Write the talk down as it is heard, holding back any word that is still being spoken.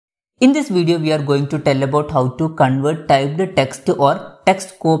In this video, we are going to tell about how to convert typed text or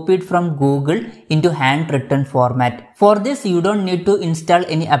text copied from Google into handwritten format. For this, you don't need to install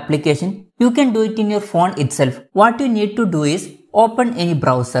any application. You can do it in your phone itself. What you need to do is open any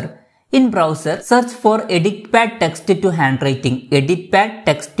browser. In browser, search for EditPad text to handwriting. EditPad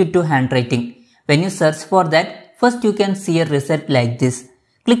text to handwriting. When you search for that, first you can see a result like this.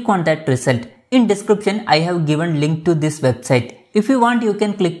 Click on that result. In description, I have given link to this website. If you want, you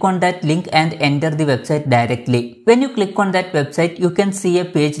can click on that link and enter the website directly. When you click on that website, you can see a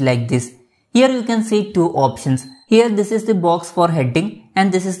page like this. Here you can see two options. Here this is the box for heading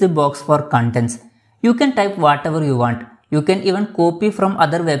and this is the box for contents. You can type whatever you want. You can even copy from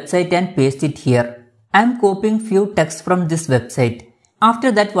other website and paste it here. I am copying few text from this website.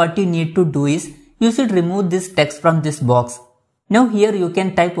 After that, what you need to do is, you should remove this text from this box. Now here you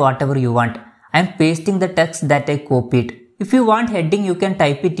can type whatever you want. I am pasting the text that I copied. If you want heading, you can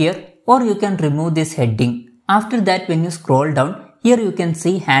type it here or you can remove this heading. After that, when you scroll down, here you can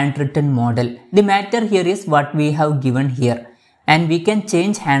see handwritten model. The matter here is what we have given here. And we can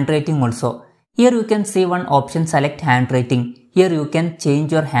change handwriting also. Here you can see one option, select handwriting. Here you can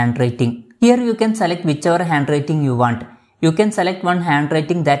change your handwriting. Here you can select whichever handwriting you want. You can select one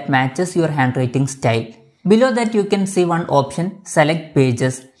handwriting that matches your handwriting style. Below that you can see one option, select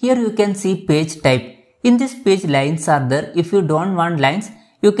pages. Here you can see page type. In this page, lines are there. If you don't want lines,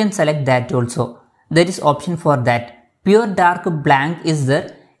 you can select that also. There is option for that. Pure dark blank is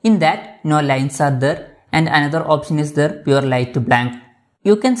there. In that, no lines are there. And another option is there, pure light blank.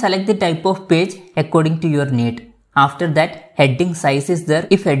 You can select the type of page according to your need. After that, heading size is there.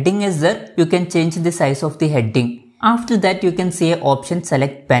 If heading is there, you can change the size of the heading. After that, you can see an option,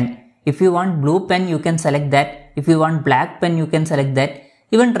 select pen. If you want blue pen, you can select that. If you want black pen, you can select that.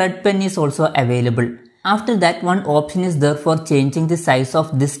 Even red pen is also available. After that, one option is there for changing the size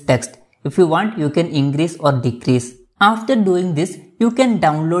of this text. If you want, you can increase or decrease. After doing this, you can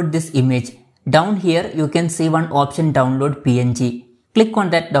download this image. Down here, you can see one option, download PNG. Click on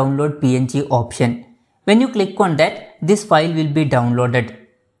that download PNG option. When you click on that, this file will be downloaded.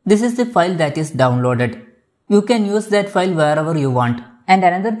 This is the file that is downloaded. You can use that file wherever you want. And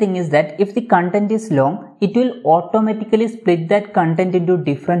another thing is that if the content is long, it will automatically split that content into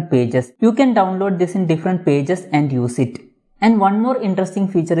different pages. You can download this in different pages and use it. And one more interesting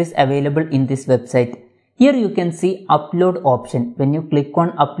feature is available in this website. Here you can see upload option. When you click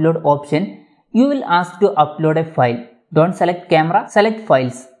on upload option, you will ask to upload a file. Don't select camera, select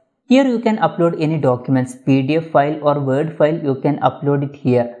files. Here you can upload any documents, PDF file or Word file, you can upload it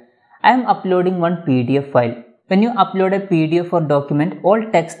here. I am uploading one PDF file. When you upload a PDF or document, all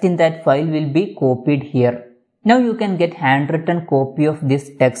text in that file will be copied here. Now you can get handwritten copy of this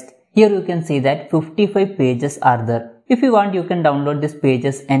text. Here you can see that 55 pages are there. If you want, you can download these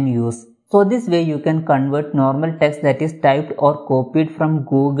pages and use. So this way you can convert normal text that is typed or copied from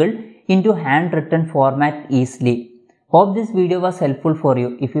Google into handwritten format easily. Hope this video was helpful for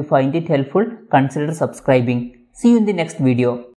you. If you find it helpful, consider subscribing. See you in the next video.